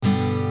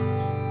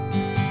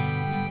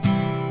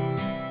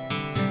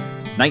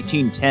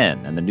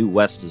1910, and the New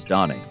West is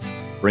dawning,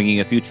 bringing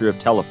a future of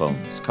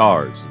telephones,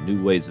 cars, and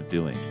new ways of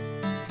doing.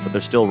 But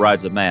there still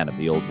rides a man of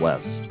the Old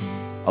West,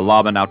 a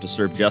lawman out to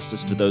serve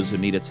justice to those who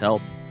need its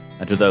help,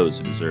 and to those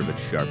who deserve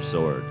its sharp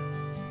sword.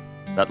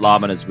 That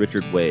lawman is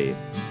Richard Wade,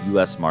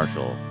 U.S.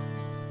 Marshal.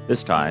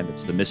 This time,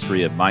 it's the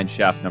Mystery of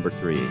Mineshaft Number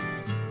 3,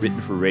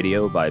 written for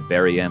radio by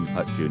Barry M.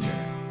 Putt, Jr.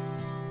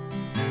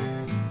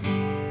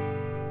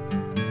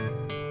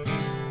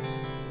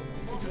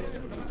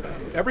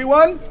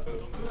 Everyone?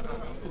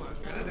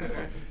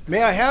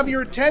 May I have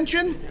your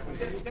attention?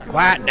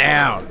 Quiet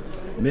down.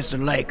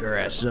 Mr. Laker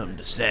has something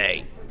to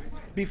say.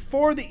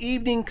 Before the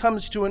evening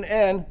comes to an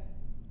end,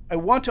 I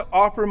want to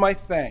offer my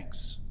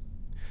thanks.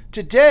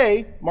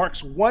 Today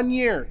marks 1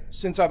 year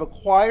since I've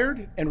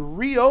acquired and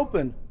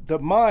reopened the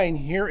mine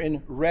here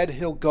in Red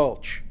Hill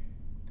Gulch.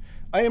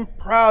 I am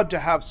proud to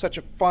have such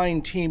a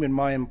fine team in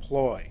my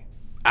employ.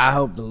 I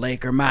hope the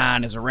Laker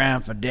mine is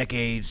around for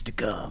decades to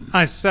come.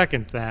 I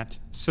second that.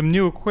 Some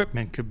new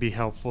equipment could be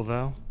helpful,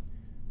 though.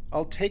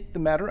 I'll take the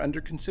matter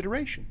under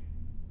consideration.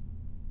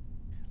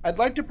 I'd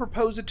like to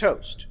propose a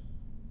toast.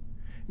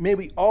 May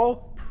we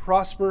all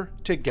prosper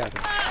together.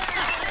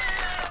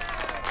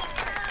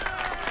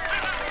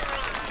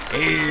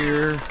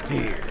 Hear,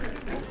 hear.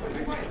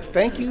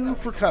 Thank you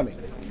for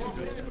coming.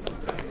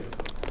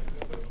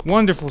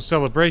 Wonderful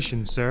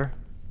celebration, sir.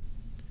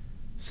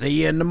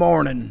 See you in the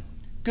morning.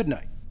 Good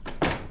night.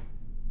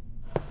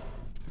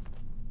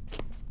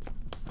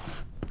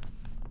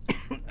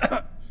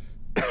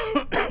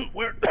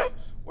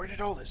 Where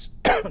did all this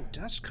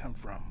dust come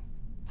from?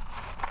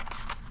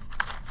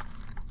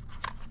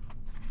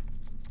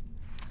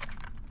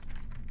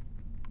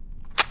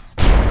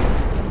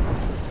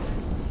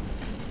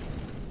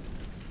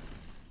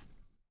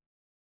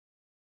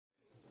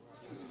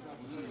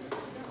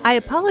 I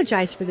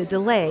apologize for the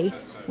delay.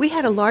 We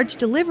had a large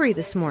delivery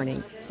this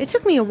morning. It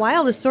took me a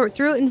while to sort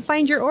through it and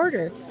find your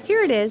order.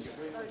 Here it is.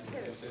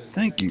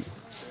 Thank you.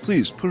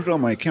 Please put it on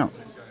my account.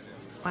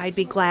 I'd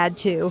be glad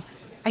to.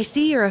 I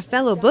see you're a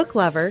fellow book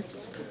lover.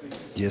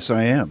 Yes,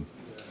 I am.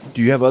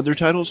 Do you have other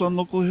titles on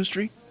local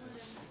history?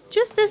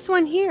 Just this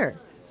one here.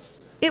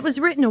 It was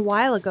written a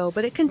while ago,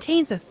 but it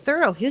contains a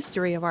thorough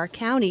history of our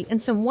county and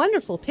some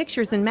wonderful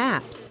pictures and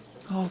maps.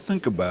 I'll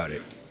think about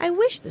it. I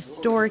wish the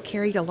store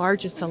carried a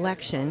larger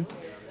selection.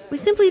 We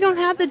simply don't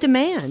have the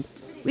demand.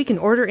 We can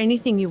order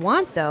anything you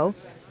want, though.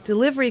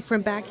 Delivery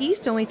from back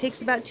east only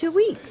takes about 2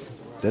 weeks.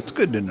 That's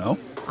good to know.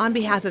 On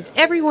behalf of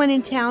everyone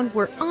in town,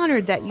 we're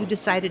honored that you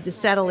decided to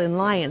settle in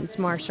Lyons,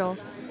 Marshal.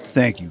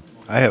 Thank you.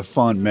 I have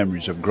fond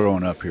memories of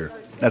growing up here.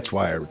 That's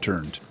why I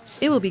returned.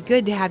 It will be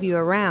good to have you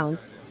around.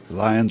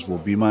 Lyons will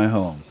be my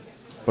home,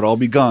 but I'll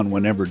be gone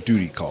whenever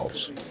duty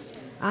calls.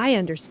 I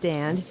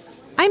understand.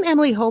 I'm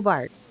Emily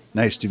Hobart.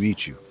 Nice to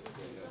meet you.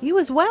 You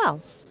as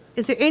well.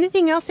 Is there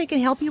anything else I can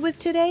help you with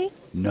today?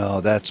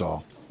 No, that's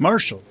all.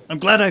 Marshal, I'm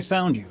glad I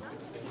found you.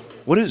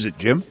 What is it,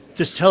 Jim?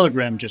 This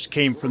telegram just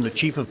came from the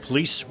Chief of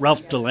Police,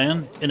 Ralph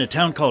Deland, in a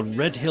town called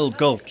Red Hill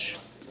Gulch.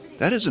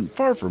 That isn't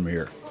far from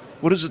here.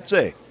 What does it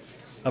say?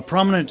 A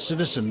prominent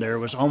citizen there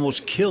was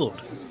almost killed.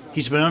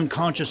 He's been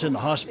unconscious in the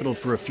hospital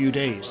for a few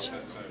days.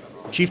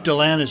 Chief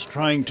Deland is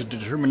trying to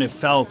determine if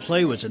foul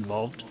play was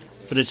involved,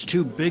 but it's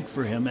too big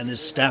for him and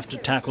his staff to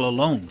tackle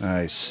alone.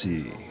 I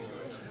see.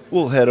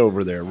 We'll head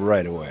over there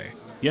right away.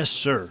 Yes,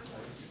 sir.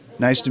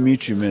 Nice to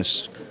meet you,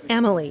 miss.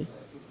 Emily.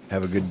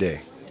 Have a good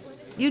day.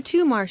 You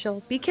too,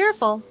 Marshal. Be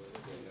careful.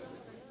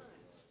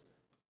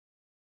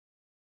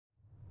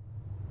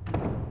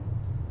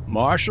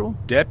 Marshal,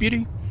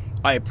 Deputy,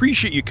 I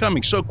appreciate you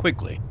coming so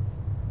quickly.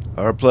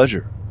 Our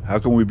pleasure. How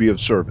can we be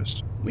of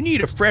service? We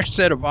need a fresh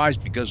set of eyes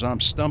because I'm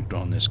stumped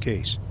on this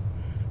case.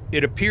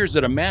 It appears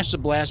that a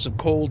massive blast of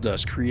coal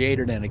dust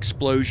created an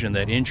explosion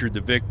that injured the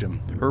victim,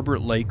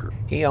 Herbert Laker.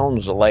 He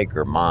owns a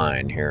Laker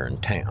mine here in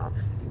town.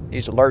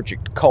 He's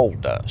allergic to coal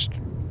dust.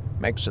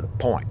 Makes it a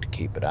point to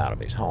keep it out of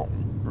his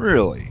home.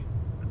 Really?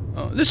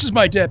 This is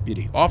my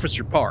deputy,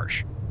 Officer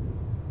Parsh.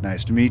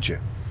 Nice to meet you.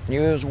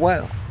 You as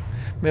well.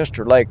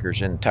 Mr.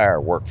 Laker's entire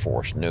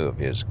workforce knew of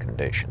his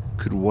condition.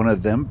 Could one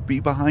of them be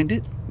behind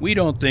it? We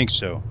don't think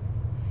so.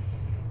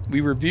 We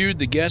reviewed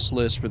the guest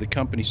list for the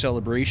company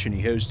celebration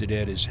he hosted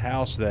at his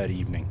house that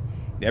evening.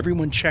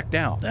 Everyone checked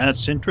out.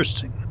 That's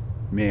interesting.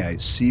 May I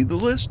see the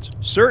list?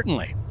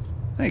 Certainly.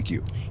 Thank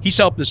you. He's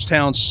helped this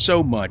town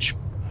so much.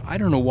 I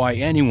don't know why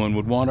anyone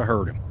would want to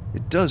hurt him.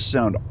 It does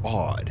sound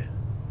odd.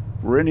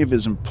 Were any of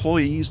his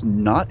employees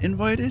not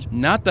invited?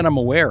 Not that I'm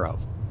aware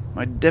of.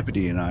 My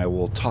deputy and I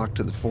will talk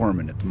to the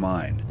foreman at the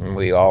mine.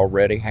 We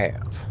already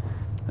have.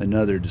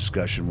 Another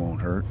discussion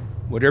won't hurt.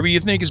 Whatever you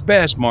think is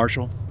best,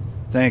 Marshal.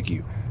 Thank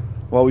you.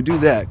 While we do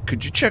that,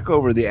 could you check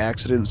over the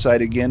accident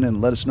site again and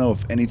let us know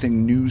if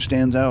anything new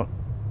stands out?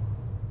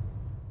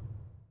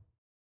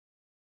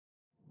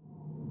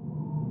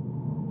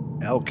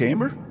 Al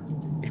Kamer?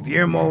 If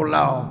you're more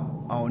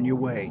law, on your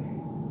way.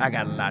 I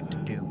got a lot to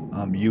do.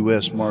 I'm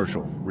U.S.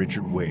 Marshal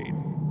Richard Wade.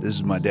 This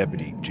is my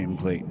deputy, Jim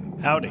Clayton.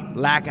 Howdy.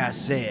 Like I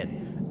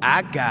said,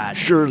 I got...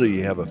 Surely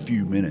you have a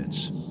few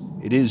minutes.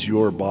 It is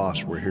your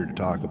boss we're here to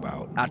talk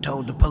about. I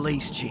told the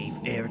police chief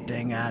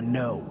everything I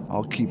know.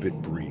 I'll keep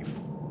it brief.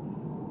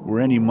 Were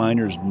any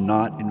miners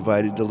not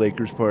invited to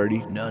Laker's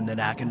party? None that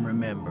I can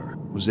remember.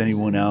 Was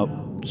anyone out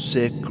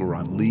sick or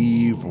on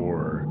leave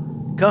or...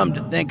 Come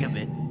to think of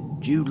it,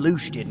 Jude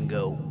Luce didn't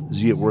go.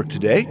 Is he at work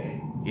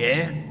today?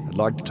 Yeah? I'd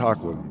like to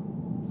talk with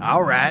him.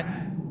 All right.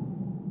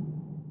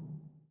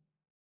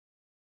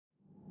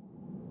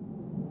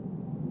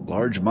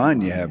 Large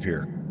mine you have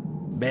here.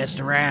 Best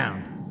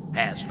around.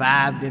 Has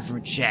 5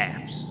 different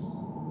shafts.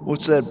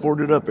 What's that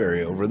boarded up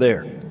area over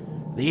there?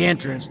 The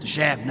entrance to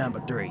shaft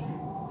number 3.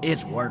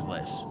 It's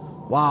worthless.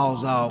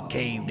 Walls all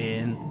caved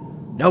in.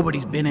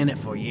 Nobody's been in it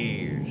for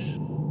years.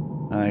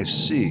 I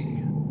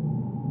see.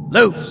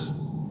 Luce!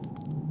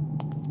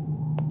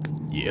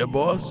 Yeah,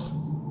 boss?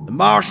 The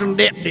marshal and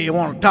deputy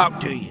want to talk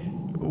to you.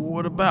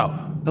 What about?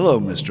 Hello,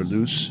 Mr.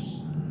 Luce.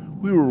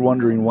 We were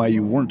wondering why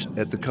you weren't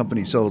at the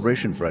company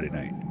celebration Friday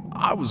night.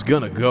 I was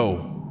gonna go,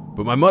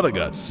 but my mother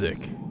got sick.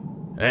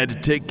 I had to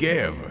take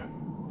care of her.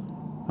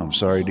 I'm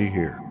sorry to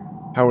hear.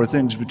 How are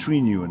things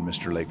between you and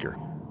Mr. Laker?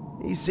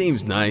 He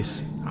seems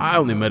nice. I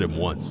only met him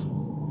once.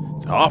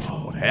 It's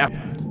awful what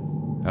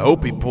happened. I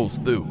hope he pulls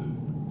through.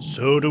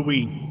 So do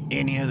we.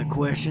 Any other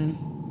question,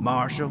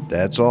 Marshal?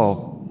 That's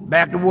all.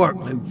 Back to work,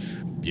 Luce.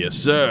 Yes,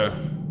 sir.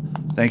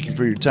 Thank you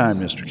for your time,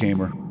 Mr.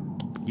 Kamer.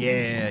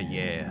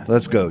 Yeah.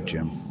 Let's go,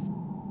 Jim.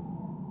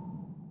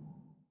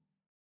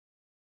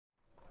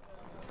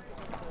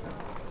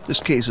 This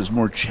case is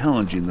more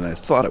challenging than I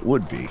thought it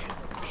would be.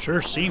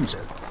 Sure seems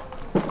it.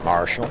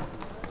 Marshal,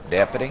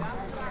 deputy,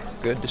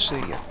 good to see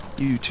you.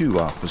 You too,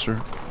 officer.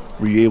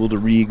 Were you able to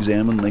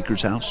re-examine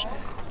Laker's house?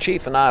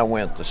 Chief and I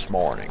went this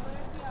morning.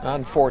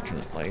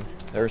 Unfortunately,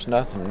 there's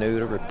nothing new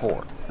to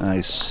report.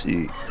 I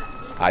see.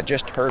 I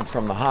just heard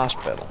from the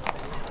hospital.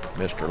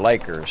 Mr.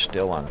 Laker is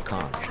still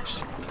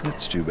unconscious.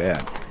 That's too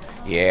bad.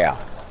 Yeah.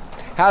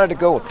 How did it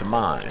go at the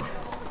mine?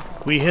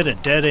 We hit a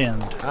dead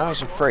end. I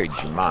was afraid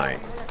you might.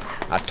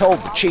 I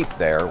told the chief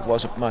there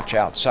wasn't much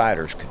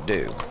outsiders could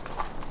do.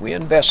 We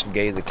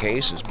investigated the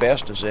case as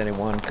best as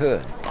anyone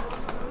could.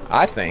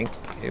 I think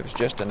it was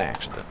just an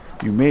accident.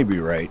 You may be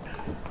right.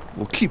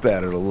 We'll keep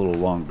at it a little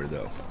longer,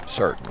 though.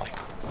 Certainly.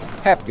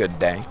 Have a good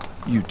day.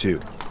 You too.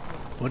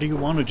 What do you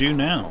want to do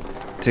now?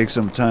 Take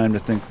some time to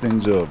think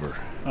things over.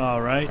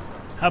 All right.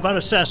 How about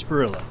a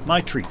sarsaparilla?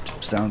 My treat.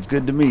 Sounds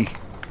good to me.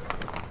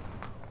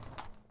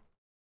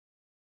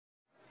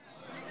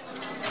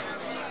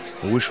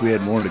 I wish we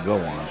had more to go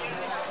on.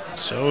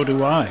 So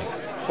do I.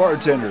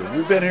 Bartender,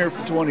 we've been here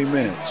for 20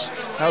 minutes.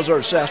 How's our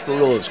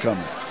sarsaparillas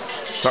coming?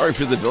 Sorry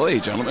for the delay,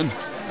 gentlemen.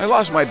 I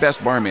lost my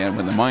best barman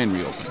when the mine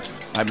reopened.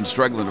 I've been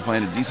struggling to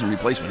find a decent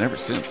replacement ever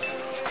since.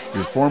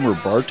 Your former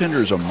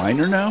bartender is a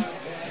miner now?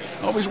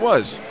 Always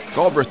was.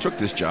 Galbraith took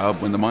this job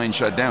when the mine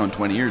shut down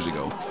 20 years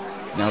ago.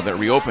 Now that it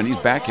reopened, he's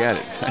back at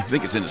it. I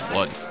think it's in his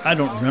blood. I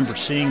don't remember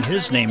seeing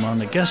his name on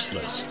the guest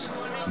list.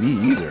 Me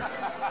either.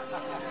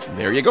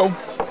 There you go.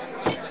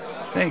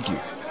 Thank you.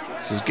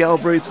 Does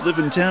Galbraith live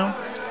in town?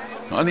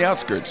 On the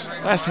outskirts.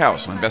 Last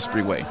house on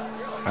Vestbury Way.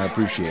 I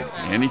appreciate it.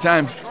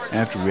 Anytime.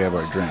 After we have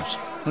our drinks,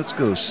 let's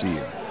go see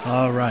him.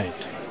 All right.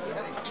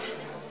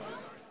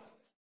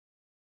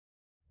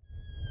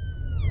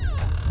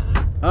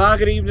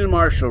 Good evening,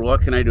 Marshal.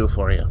 What can I do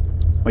for you?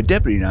 My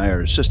deputy and I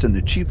are assisting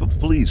the chief of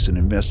police in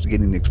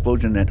investigating the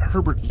explosion at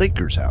Herbert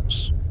Laker's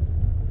house.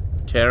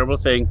 Terrible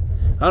thing.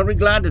 I'll be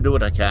glad to do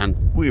what I can.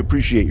 We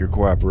appreciate your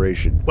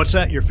cooperation. What's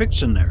that you're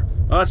fixing there?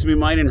 Oh, it's me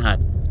mining hat.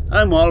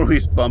 I'm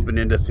always bumping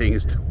into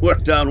things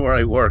down where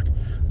I work.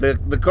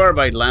 The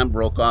carbide lamp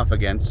broke off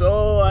again,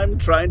 so I'm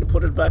trying to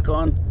put it back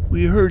on.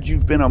 We heard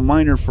you've been a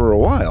miner for a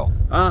while.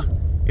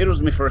 It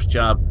was my first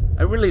job.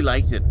 I really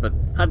liked it, but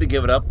had to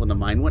give it up when the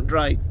mine went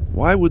dry.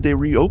 Why would they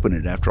reopen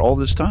it after all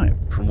this time?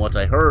 From what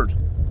I heard,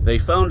 they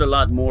found a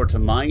lot more to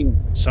mine.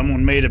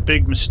 Someone made a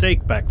big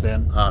mistake back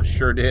then.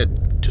 Sure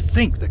did. To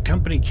think the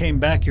company came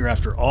back here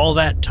after all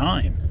that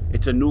time.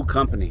 It's a new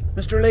company.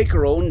 Mr.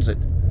 Laker owns it.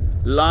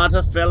 Lot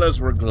of fellas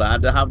were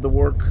glad to have the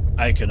work.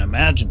 I can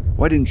imagine.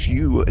 Why didn't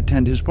you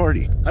attend his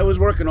party? I was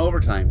working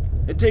overtime.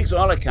 It takes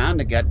all I can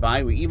to get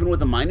by, even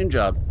with a mining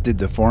job. Did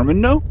the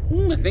foreman know?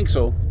 I think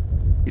so.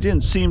 He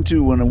didn't seem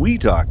to when we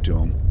talked to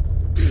him.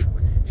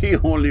 He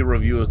only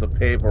reviews the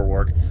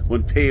paperwork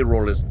when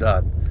payroll is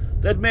done.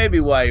 That may be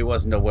why he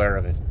wasn't aware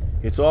of it.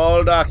 It's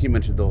all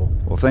documented, though.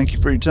 Well, thank you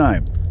for your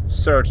time.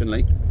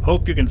 Certainly.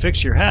 Hope you can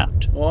fix your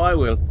hat. Oh, I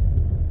will.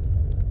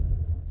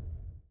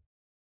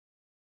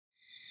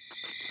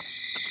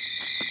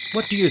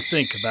 What do you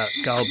think about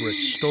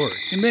Galbraith's story?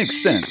 It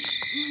makes sense.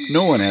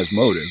 No one has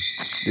motive.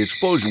 The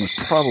explosion was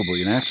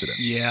probably an accident.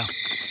 Yeah.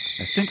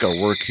 I think our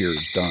work here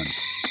is done.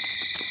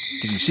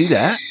 Did you see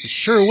that? It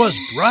sure was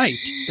bright.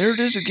 There it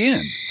is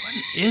again. What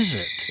is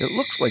it? It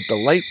looks like the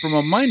light from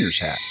a miner's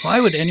hat. Why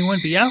would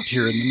anyone be out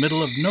here in the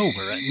middle of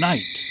nowhere at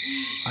night?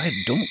 I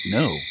don't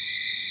know.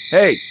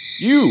 Hey,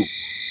 you!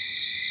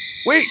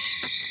 Wait!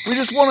 We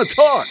just want to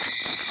talk!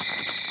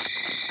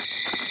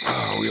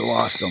 Oh, we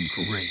lost him.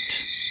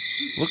 Great.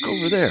 Look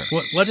over there.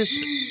 What is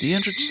it? The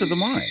entrance to the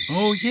mine.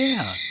 Oh,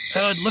 yeah.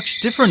 It looks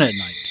different at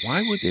night.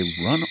 Why would they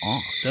run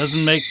off?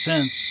 Doesn't make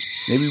sense.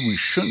 Maybe we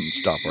shouldn't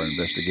stop our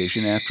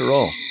investigation after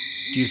all.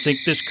 Do you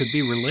think this could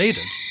be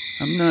related?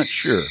 I'm not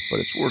sure, but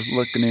it's worth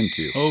looking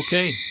into.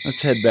 Okay.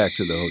 Let's head back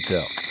to the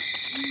hotel.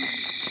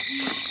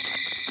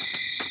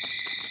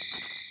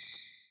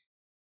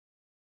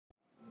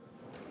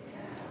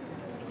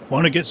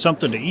 Want to get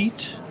something to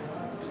eat?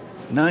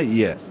 Not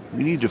yet.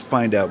 We need to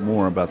find out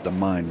more about the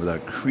mine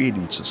without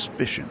creating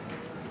suspicion.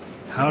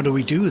 How do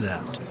we do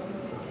that?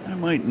 I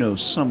might know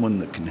someone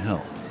that can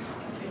help.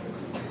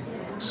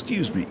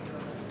 Excuse me.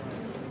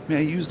 May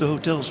I use the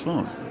hotel's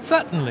phone?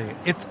 Certainly.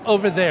 It's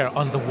over there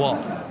on the wall.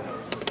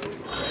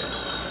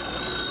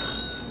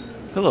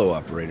 Hello,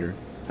 operator.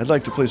 I'd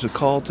like to place a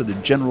call to the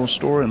general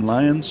store in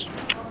Lyons.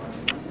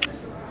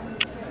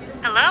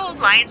 Hello,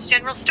 Lyons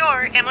General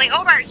Store. Emily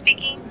Hobart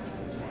speaking.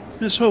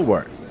 Miss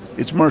Hobart,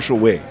 it's Marshal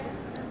Wade.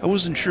 I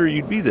wasn't sure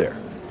you'd be there.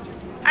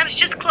 I was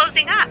just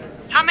closing up.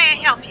 How may I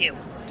help you?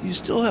 Do you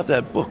still have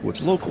that book with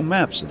local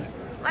maps in it?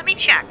 Let me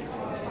check.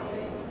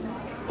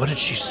 What did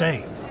she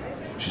say?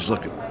 She's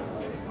looking.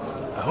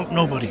 I hope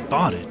nobody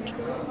bought it.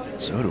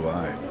 So do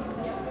I.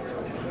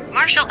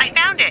 Marshal, I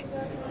found it.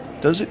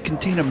 Does it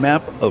contain a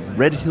map of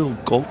Red Hill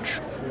Gulch?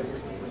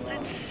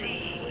 Let's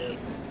see.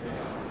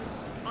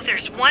 Well,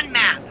 there's one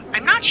map.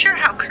 I'm not sure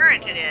how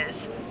current it is.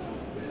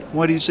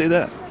 Why do you say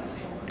that?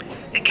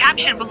 The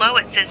caption below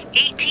it says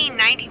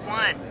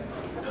 1891.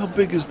 How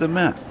big is the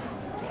map?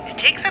 It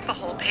takes up a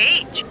whole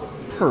page.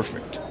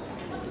 Perfect.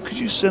 Could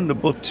you send the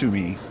book to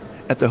me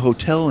at the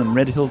hotel in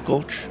Red Hill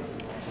Gulch?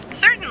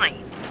 Certainly.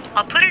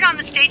 I'll put it on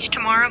the stage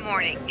tomorrow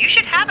morning. You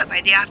should have it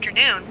by the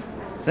afternoon.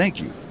 Thank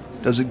you.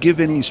 Does it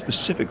give any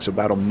specifics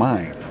about a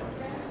mine?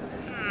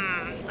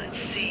 Let's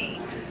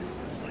see.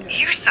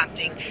 Here's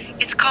something.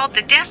 It's called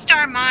the Death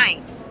Star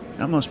Mine.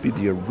 That must be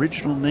the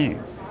original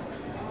name.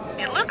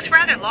 It looks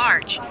rather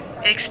large.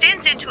 It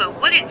extends into a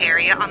wooded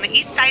area on the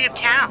east side of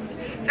town.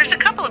 There's a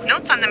couple of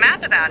notes on the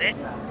map about it.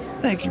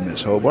 Thank you,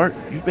 Miss Hobart.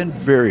 You've been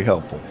very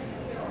helpful.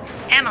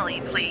 Emily,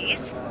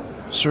 please.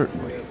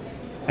 Certainly.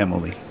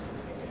 Emily,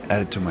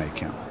 add it to my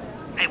account.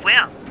 I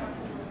will.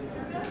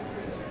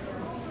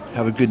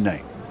 Have a good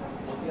night.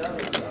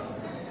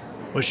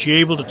 Was she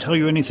able to tell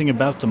you anything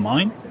about the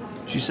mine?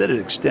 She said it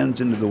extends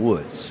into the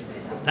woods.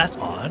 That's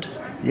odd.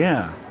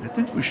 Yeah, I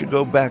think we should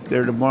go back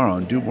there tomorrow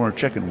and do more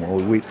checking while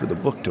we wait for the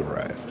book to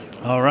arrive.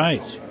 All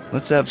right.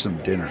 Let's have some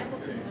dinner.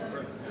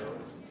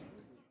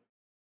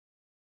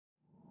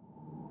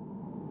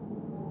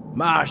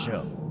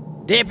 Marshal,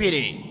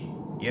 deputy,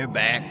 you're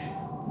back.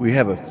 We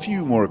have a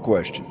few more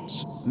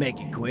questions. Make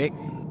it quick.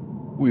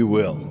 We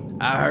will.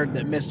 I heard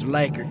that Mr.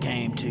 Laker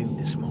came to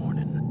this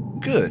morning.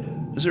 Good.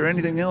 Is there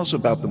anything else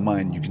about the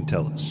mine you can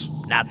tell us?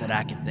 Not that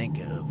I can think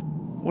of.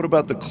 What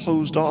about the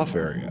closed-off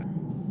area?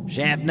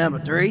 Shaft number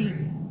 3?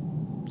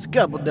 It's a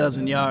couple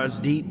dozen yards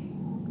deep.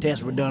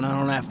 Tests were done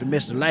on after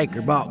Mr.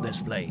 Laker bought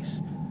this place.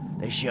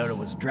 They showed it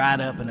was dried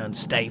up and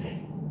unstable.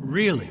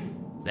 Really?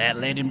 That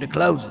led him to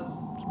close it.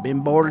 It's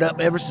been boarded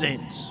up ever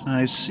since.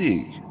 I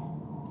see.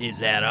 Is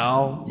that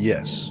all?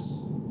 Yes.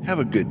 Have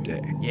a good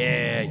day.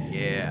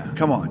 Yeah.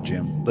 Come on,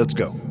 Jim. Let's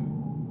go.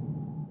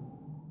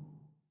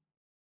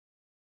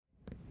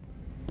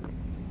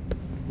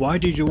 Why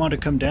did you want to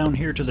come down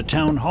here to the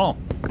town hall?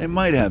 They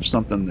might have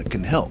something that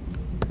can help.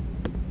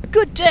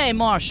 Good day,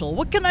 Marshal.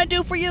 What can I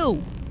do for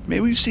you? May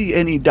we see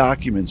any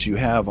documents you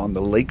have on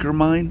the Laker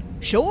mine?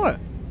 Sure.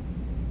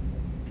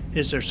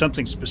 Is there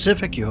something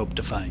specific you hope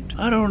to find?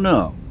 I don't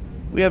know.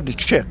 We have to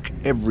check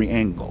every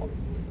angle.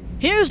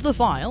 Here's the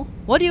file.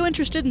 What are you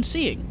interested in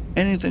seeing?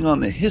 Anything on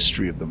the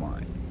history of the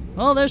mine?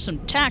 Well, there's some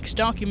tax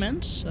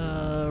documents,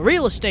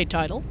 real estate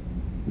title.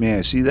 May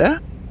I see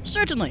that?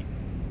 Certainly.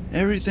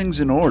 Everything's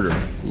in order.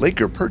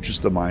 Laker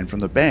purchased the mine from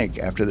the bank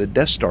after the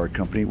Death Star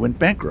company went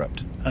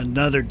bankrupt.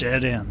 Another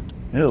dead end.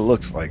 It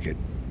looks like it.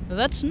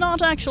 That's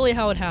not actually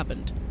how it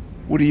happened.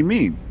 What do you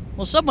mean?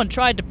 Well, someone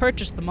tried to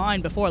purchase the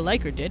mine before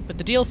Laker did, but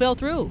the deal fell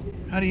through.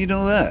 How do you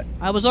know that?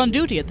 I was on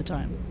duty at the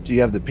time. Do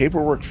you have the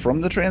paperwork from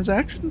the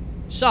transaction?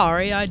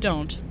 Sorry, I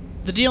don't.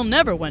 The deal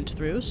never went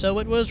through, so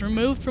it was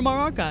removed from our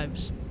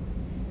archives.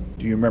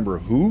 Do you remember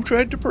who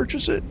tried to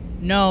purchase it?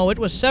 No, it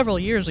was several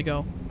years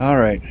ago. All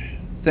right.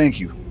 Thank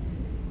you.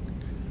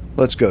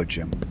 Let's go,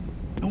 Jim.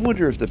 I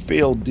wonder if the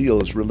failed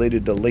deal is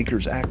related to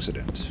Laker's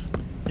accident.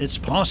 It's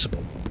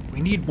possible. We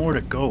need more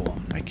to go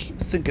on. I keep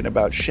thinking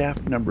about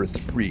shaft number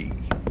 3.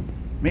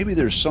 Maybe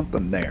there's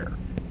something there.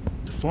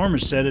 The foreman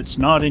said it's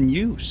not in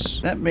use.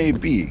 That may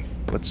be,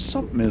 but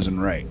something isn't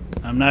right.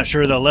 I'm not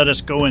sure they'll let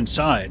us go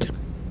inside.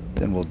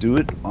 Then we'll do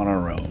it on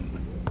our own.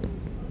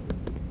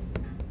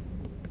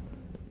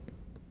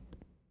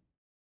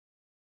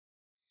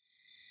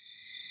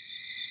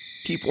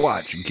 Keep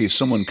watch in case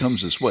someone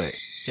comes this way.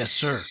 Yes,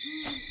 sir.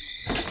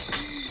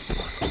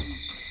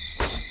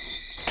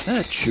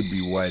 That should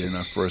be wide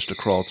enough for us to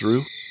crawl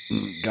through.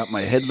 Got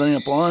my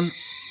headlamp on?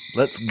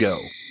 Let's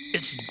go.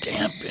 It's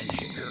damp in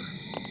here.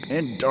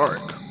 And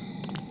dark.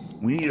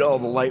 We need all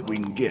the light we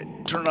can get.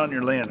 Turn on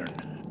your lantern.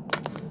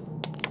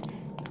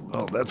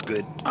 Oh, that's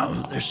good.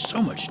 Oh, there's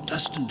so much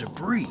dust and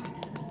debris.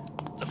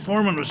 The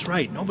foreman was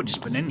right. Nobody's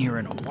been in here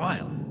in a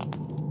while.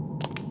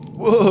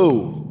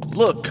 Whoa!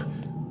 Look!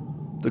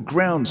 The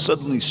ground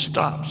suddenly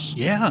stops.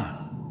 Yeah.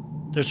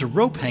 There's a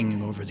rope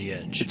hanging over the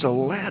edge. It's a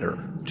ladder.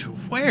 To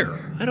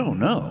where? I don't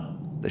know.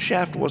 The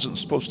shaft wasn't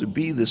supposed to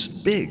be this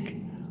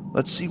big.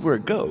 Let's see where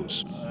it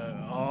goes.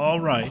 All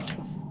right.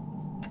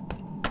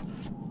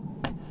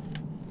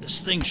 This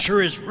thing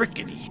sure is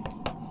rickety.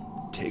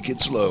 Take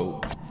it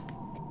slow.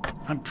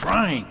 I'm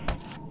trying.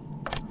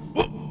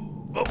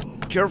 Whoa.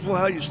 Careful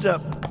how you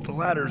step. The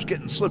ladder's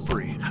getting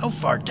slippery. How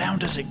far down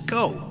does it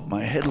go?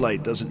 My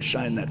headlight doesn't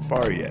shine that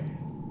far yet.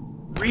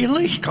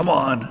 Really? Come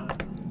on.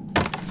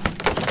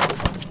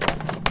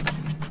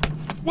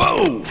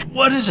 Whoa!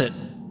 What is it?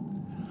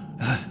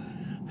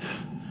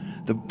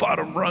 The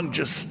bottom rung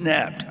just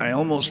snapped. I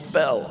almost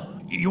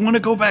fell. You want to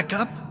go back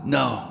up?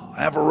 No,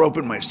 I have a rope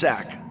in my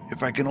sack.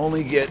 If I can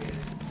only get...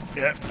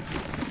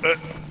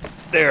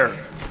 there.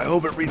 I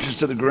hope it reaches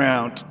to the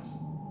ground.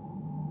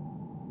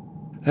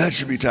 That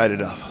should be tight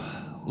enough.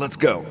 Let's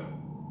go.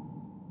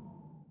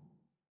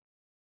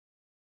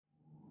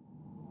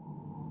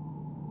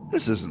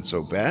 This isn't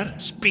so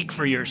bad. Speak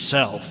for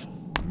yourself.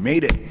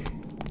 Made it.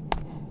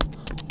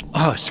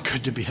 Oh, it's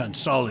good to be on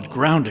solid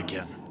ground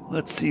again.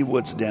 Let's see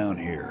what's down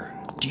here.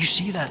 Do you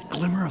see that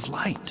glimmer of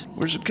light?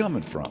 Where's it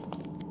coming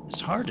from?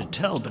 It's hard to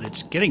tell, but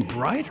it's getting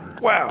brighter.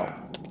 Wow!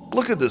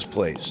 Look at this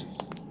place.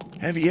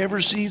 Have you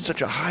ever seen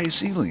such a high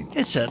ceiling?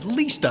 It's at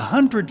least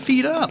 100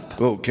 feet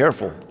up. Oh,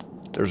 careful.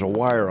 There's a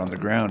wire on the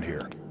ground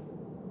here.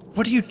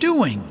 What are you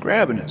doing?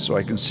 Grabbing it so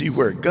I can see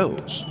where it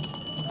goes.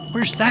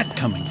 Where's that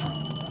coming from?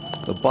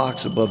 The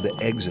box above the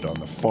exit on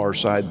the far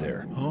side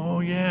there. Oh,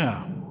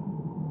 yeah.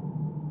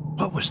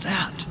 What was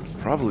that?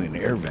 Probably an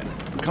air vent.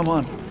 Come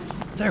on.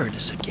 There it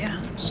is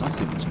again.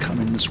 Something is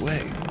coming this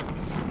way.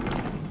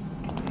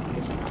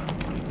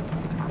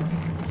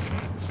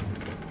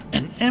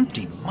 An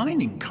empty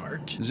mining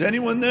cart? Is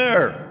anyone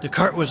there? The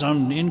cart was on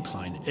an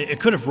incline. It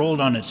could have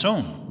rolled on its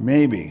own.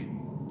 Maybe.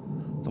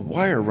 The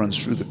wire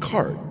runs through the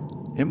cart.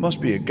 It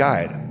must be a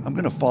guide. I'm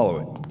going to follow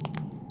it.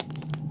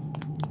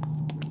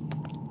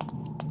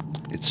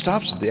 It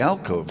stops at the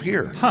alcove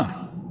here.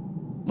 Huh.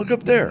 Look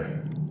up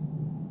there.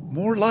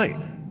 More light.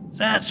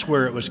 That's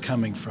where it was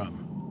coming from.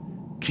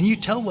 Can you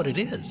tell what it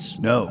is?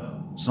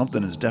 No.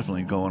 Something is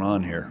definitely going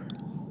on here.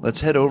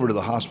 Let's head over to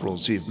the hospital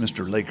and see if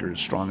Mr. Laker is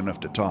strong enough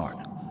to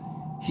talk.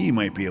 He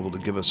might be able to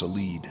give us a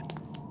lead.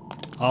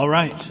 All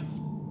right.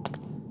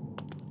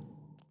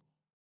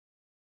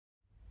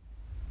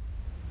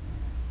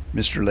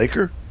 Mr.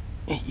 Laker?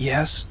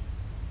 Yes?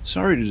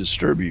 Sorry to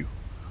disturb you.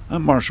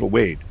 I'm Marshal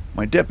Wade.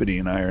 My deputy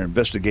and I are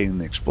investigating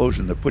the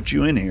explosion that put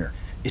you in here.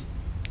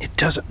 It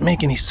doesn't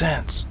make any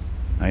sense.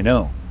 I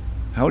know.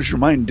 How's your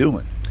mine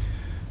doing?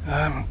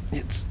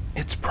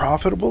 It's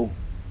profitable.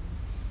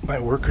 My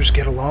workers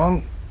get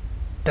along.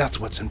 That's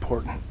what's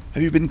important.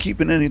 Have you been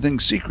keeping anything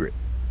secret?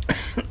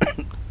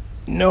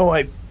 No,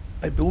 I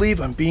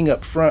believe I'm being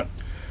upfront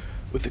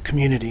with the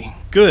community.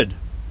 Good.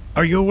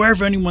 Are you aware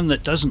of anyone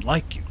that doesn't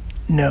like you?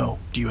 No.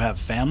 Do you have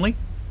family?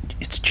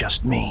 It's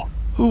just me.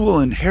 Who will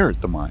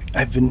inherit the mine?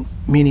 I've been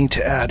meaning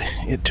to add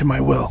it to my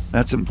will.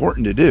 That's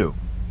important to do.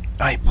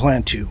 I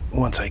plan to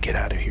once I get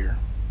out of here.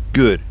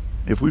 Good.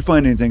 If we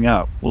find anything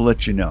out, we'll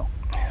let you know.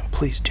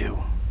 Please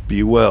do.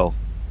 Be well.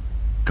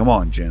 Come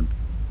on, Jim.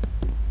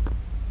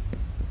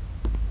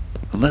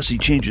 Unless he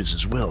changes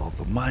his will,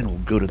 the mine will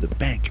go to the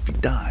bank if he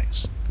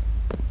dies.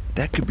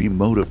 That could be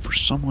motive for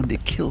someone to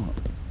kill him.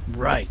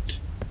 Right.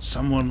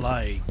 Someone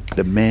like...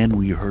 the man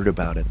we heard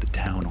about at the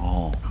town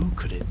hall. Who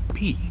could it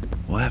be?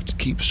 We'll have to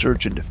keep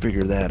searching to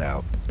figure that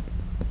out.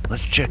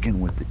 Let's check in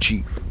with the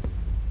chief.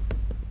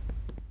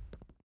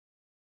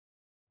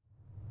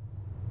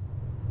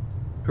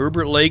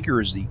 Herbert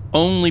Laker is the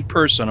only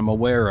person I'm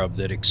aware of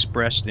that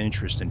expressed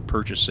interest in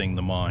purchasing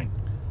the mine.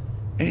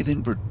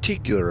 Anything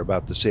particular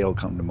about the sale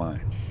come to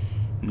mind?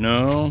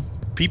 No,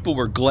 people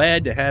were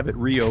glad to have it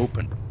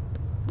reopened.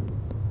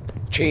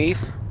 Chief,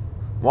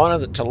 one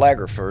of the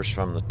telegraphers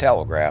from the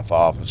telegraph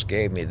office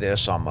gave me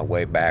this on my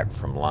way back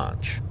from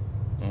lunch.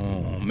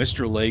 Oh,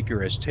 Mr.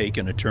 Laker has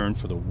taken a turn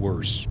for the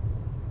worse.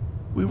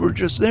 We were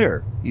just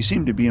there. He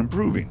seemed to be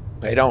improving.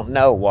 They don't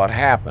know what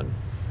happened,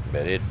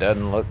 but it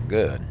doesn't look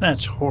good.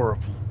 That's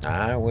horrible.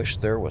 I wish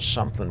there was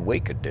something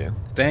we could do.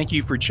 Thank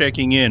you for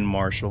checking in,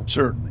 Marshal.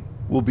 Certainly.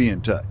 We'll be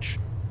in touch.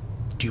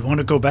 Do you want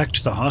to go back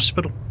to the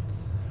hospital?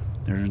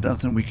 There's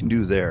nothing we can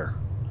do there.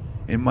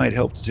 It might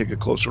help to take a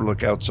closer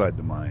look outside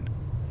the mine.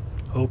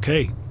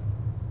 Okay.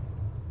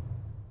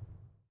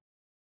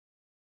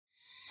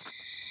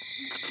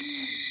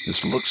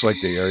 This looks like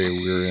the area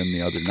we were in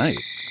the other night.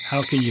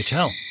 How can you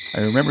tell? I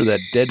remember that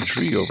dead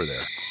tree over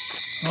there.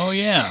 Oh,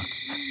 yeah.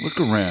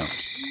 Look around.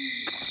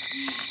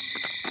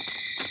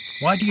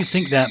 Why do you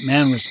think that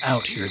man was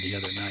out here the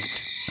other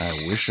night?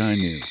 I wish I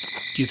knew.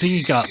 Do you think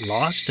he got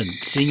lost and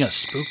seeing us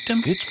spooked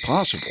him? It's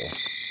possible.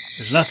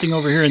 There's nothing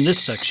over here in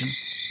this section.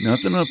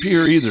 Nothing up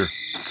here either.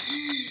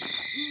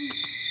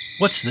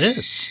 What's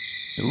this?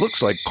 It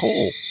looks like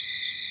coal.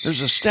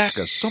 There's a stack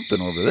of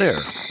something over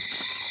there.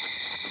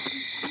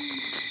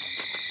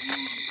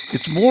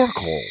 It's more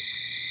coal.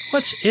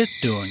 What's it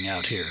doing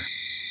out here?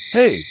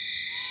 Hey,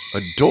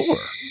 a door.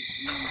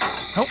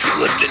 Help me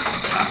lift it.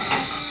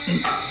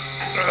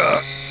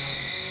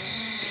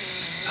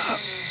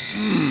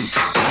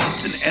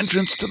 It's an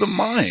entrance to the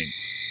mine.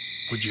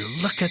 Would you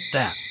look at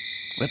that?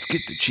 Let's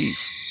get the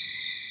chief.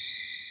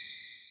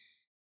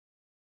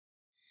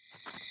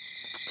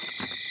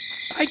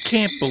 I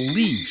can't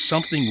believe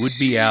something would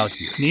be out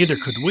here. Neither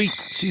could we.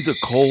 See the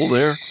coal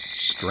there?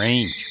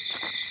 Strange.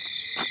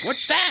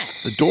 What's that?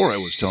 The door I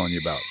was telling you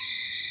about.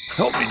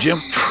 Help me, Jim.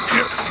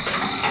 Here.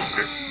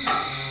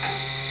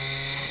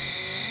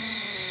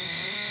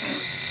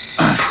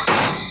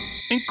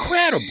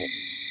 Incredible.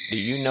 Do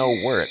you know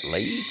where it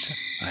leads?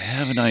 I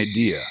have an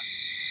idea.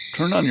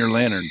 Turn on your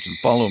lanterns and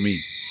follow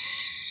me.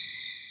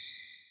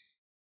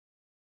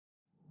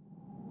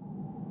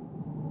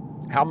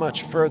 How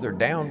much further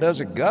down does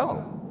it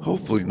go?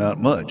 Hopefully not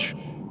much.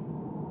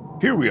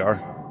 Here we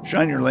are.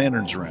 Shine your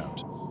lanterns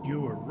around.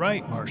 You were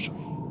right, Marshal.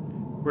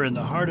 We're in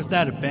the heart of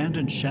that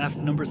abandoned shaft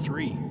number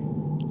 3.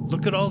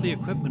 Look at all the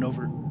equipment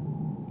over.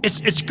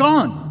 It's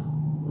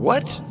gone!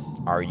 What?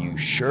 Are you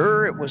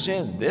sure it was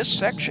in this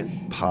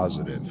section?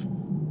 Positive.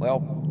 Well,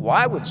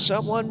 why would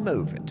someone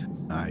move it?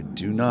 I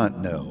do not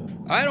know.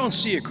 I don't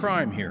see a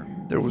crime here.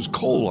 There was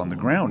coal on the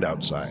ground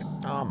outside.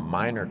 A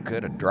miner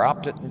could have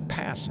dropped it in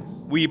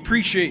passing. We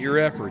appreciate your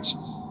efforts,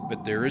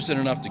 but there isn't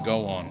enough to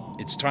go on.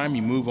 It's time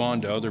you move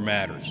on to other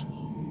matters.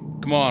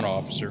 Come on,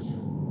 officer.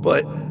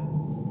 But...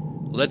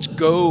 Let's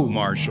go,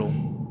 Marshal.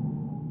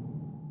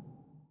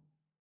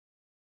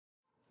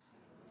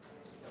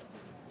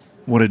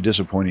 What a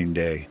disappointing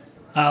day.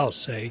 I'll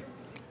say.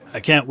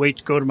 I can't wait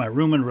to go to my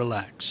room and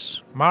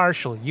relax.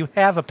 Marshal, you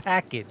have a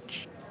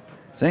package.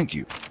 Thank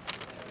you.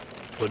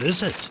 What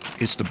is it?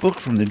 It's the book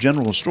from the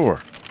general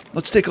store.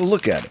 Let's take a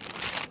look at it.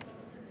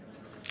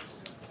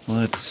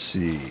 Let's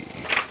see.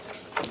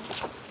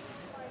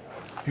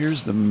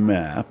 Here's the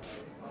map.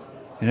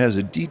 It has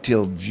a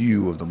detailed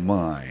view of the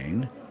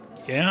mine.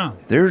 Yeah.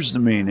 There's the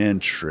main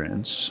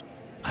entrance.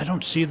 I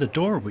don't see the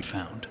door we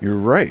found. You're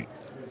right.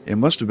 It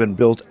must have been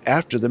built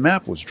after the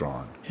map was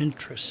drawn.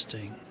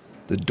 Interesting.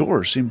 The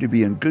door seemed to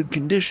be in good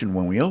condition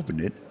when we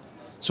opened it,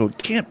 so it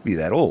can't be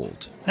that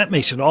old. That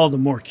makes it all the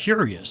more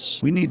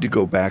curious. We need to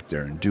go back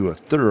there and do a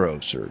thorough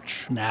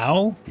search.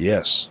 Now?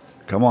 Yes.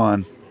 Come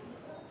on.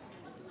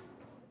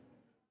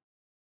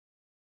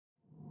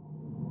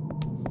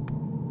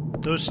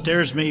 Those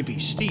stairs may be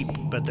steep,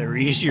 but they're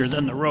easier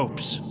than the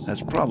ropes.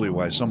 That's probably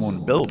why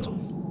someone built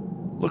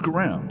them. Look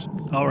around.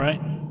 All right.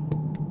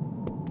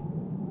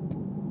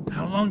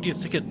 How long do you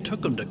think it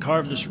took them to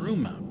carve this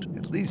room out?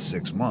 At least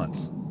 6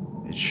 months.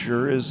 It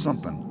sure is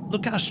something.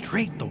 Look how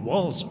straight the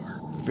walls are.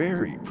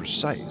 Very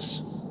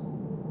precise.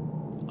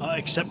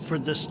 Except for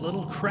this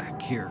little crack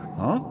here.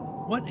 Huh?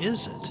 What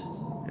is it?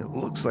 It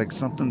looks like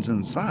something's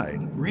inside.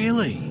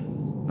 Really?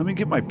 Let me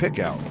get my pick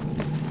out.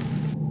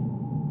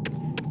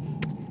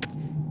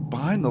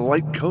 Behind the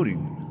light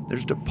coating,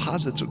 there's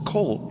deposits of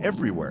coal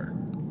everywhere.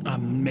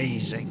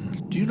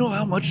 Amazing. Do you know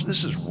how much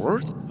this is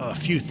worth? A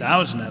few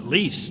thousand at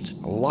least.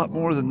 A lot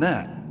more than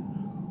that.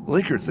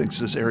 Laker thinks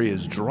this area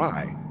is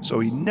dry, so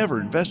he'd never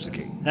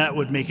investigate. That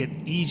would make it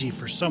easy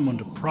for someone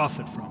to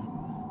profit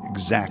from.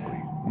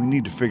 Exactly. We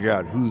need to figure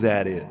out who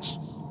that is.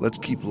 Let's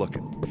keep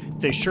looking.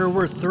 They sure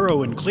were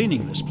thorough in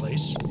cleaning this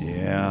place.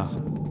 Yeah.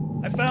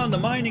 I found the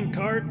mining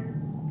cart.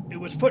 It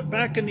was put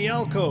back in the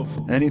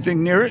alcove.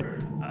 Anything near it?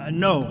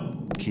 No.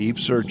 Keep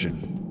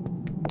searching.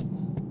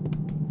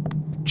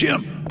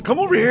 Jim, come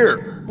over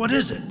here. What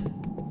is it?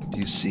 Do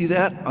you see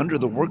that under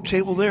the work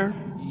table there?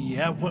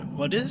 Yeah,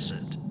 what is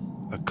it?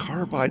 A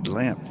carbide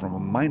lamp from a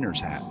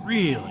miner's hat.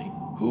 Really?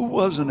 Who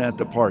wasn't at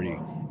the party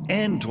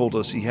and told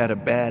us he had a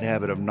bad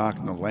habit of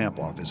knocking the lamp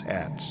off his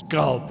hats?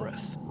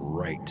 Galbraith.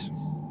 Right.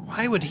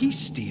 Why would he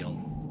steal?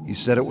 He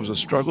said it was a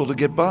struggle to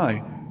get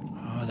by.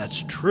 Oh,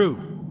 that's true.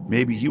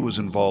 Maybe he was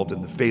involved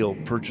in the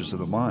failed purchase of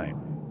the mine.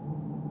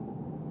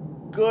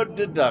 Good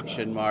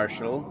deduction,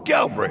 Marshal.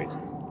 Galbraith.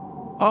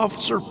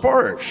 Officer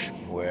Parrish.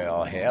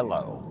 Well,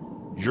 hello.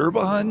 You're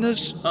behind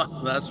this?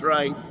 That's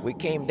right. We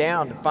came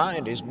down to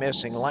find his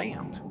missing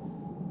lamp.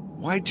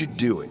 Why'd you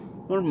do it?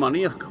 Well,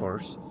 money, of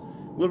course.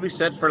 We'll be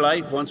set for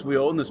life once we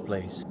own this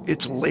place.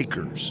 It's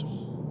Laker's.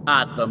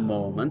 At the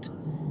moment.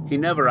 He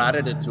never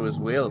added it to his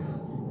will.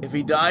 If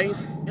he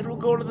dies, it will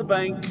go to the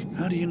bank.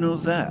 How do you know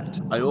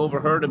that? I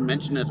overheard him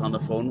mention it on the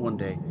phone one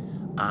day.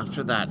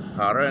 After that,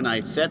 Para and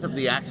I set up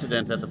the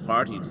accident at the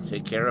party to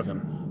take care of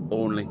him.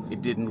 Only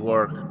it didn't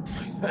work.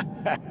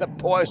 The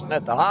poison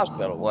at the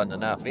hospital wasn't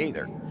enough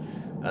either.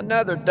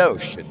 Another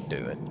dose should do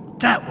it.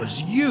 That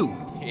was you!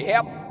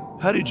 Yep.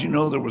 How did you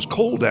know there was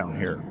coal down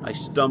here? I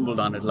stumbled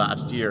on it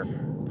last year.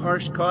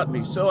 Parsh caught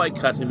me, so I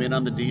cut him in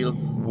on the deal.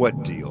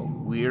 What deal?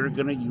 We're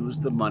gonna use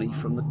the money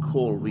from the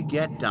coal we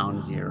get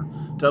down here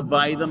to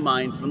buy the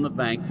mine from the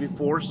bank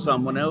before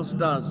someone else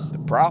does. The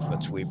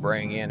profits we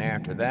bring in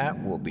after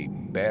that will be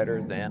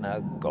better than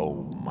a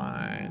gold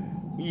mine.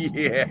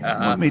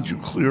 Yeah. What made you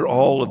clear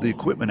all of the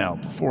equipment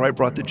out before I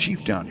brought the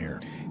chief down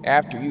here?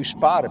 After you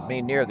spotted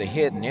me near the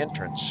hidden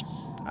entrance,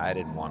 I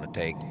didn't want to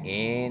take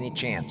any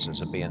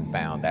chances of being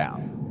found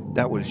out.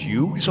 That was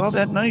you we saw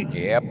that night?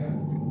 Yep.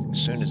 As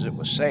soon as it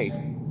was safe,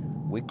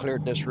 we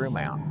cleared this room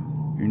out.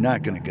 You're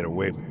not going to get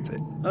away with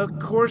it. Of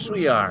course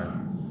we are.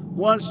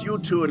 Once you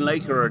two and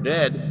Laker are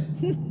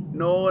dead,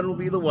 no one will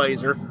be the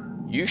wiser.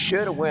 You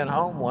should have went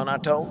home when I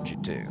told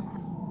you to.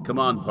 Come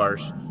on,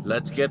 Parsh.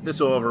 Let's get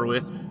this over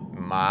with.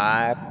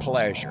 My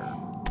pleasure.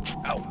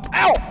 Ow!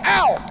 Ow!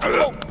 Ow!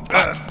 Oh,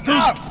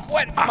 ow!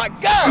 What? My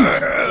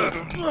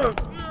gun!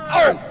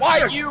 Oh,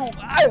 why you?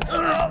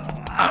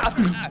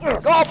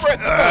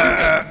 Galbraith!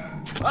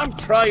 I'm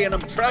trying.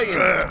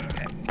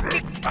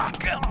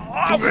 Get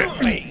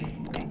off me!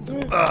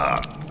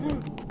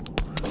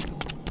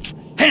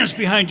 Hands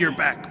behind your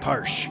back,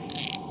 Parsh.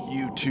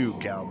 You too,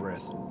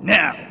 Galbraith.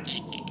 Now!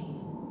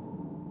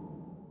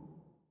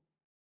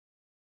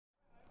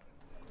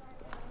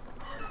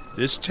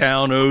 This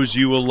town owes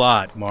you a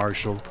lot,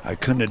 Marshal. I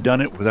couldn't have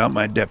done it without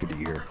my deputy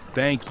here.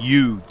 Thank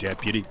you,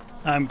 Deputy.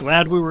 I'm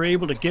glad we were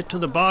able to get to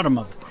the bottom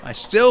of it. I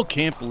still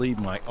can't believe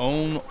my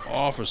own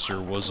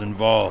officer was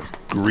involved.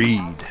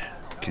 Greed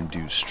can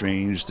do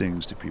strange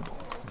things to people.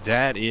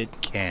 That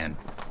it can.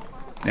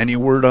 Any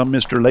word on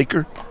Mr.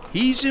 Laker?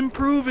 He's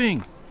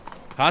improving.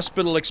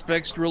 Hospital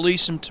expects to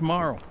release him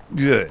tomorrow.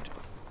 Good.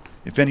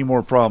 If any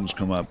more problems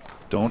come up,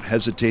 don't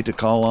hesitate to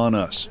call on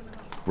us.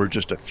 We're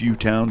just a few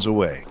towns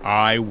away.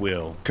 I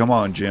will. Come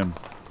on, Jim.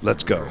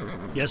 Let's go.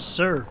 Yes,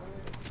 sir.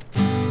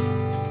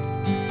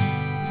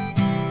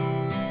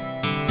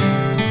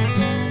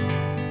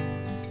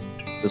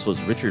 This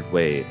was Richard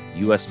Wade,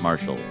 U.S.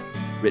 Marshal,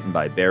 written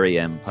by Barry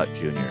M. Putt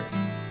Jr.,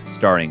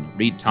 starring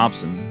Reed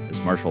Thompson as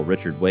Marshal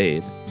Richard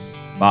Wade,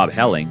 Bob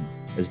Helling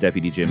as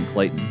Deputy Jim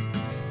Clayton.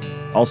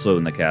 Also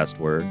in the cast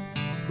were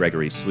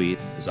Gregory Sweet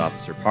as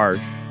Officer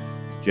Parsh,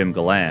 Jim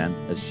Galland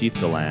as Chief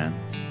Deland,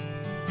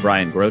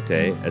 Brian Grote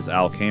as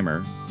Al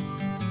Kamer,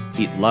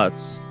 Pete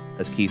Lutz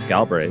as Keith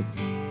Galbraith,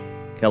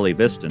 Kelly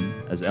Viston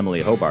as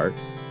Emily Hobart,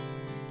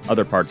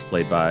 other parts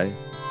played by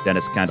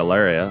Dennis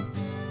Candelaria,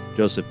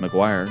 Joseph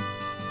McGuire,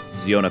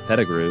 Ziona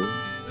Pettigrew,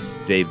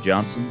 Dave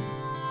Johnson,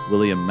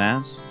 William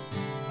Mass,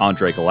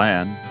 Andre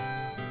Galland.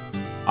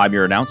 I'm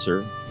your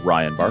announcer,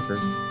 Ryan Barker.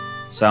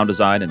 Sound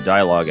design and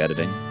dialogue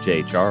editing,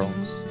 Jay Charles.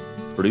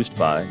 Produced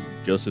by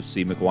Joseph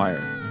C.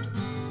 McGuire.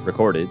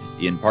 Recorded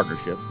in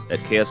partnership at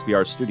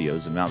KSVR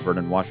Studios in Mount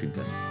Vernon,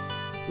 Washington,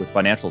 with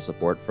financial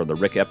support from the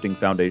Rick Epting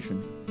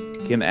Foundation,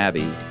 Kim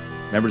Abbey,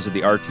 members of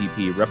the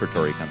RTP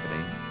Repertory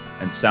Company,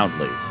 and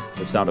Soundly,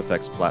 the sound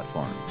effects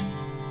platform.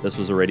 This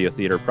was a Radio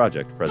Theater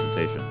Project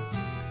presentation.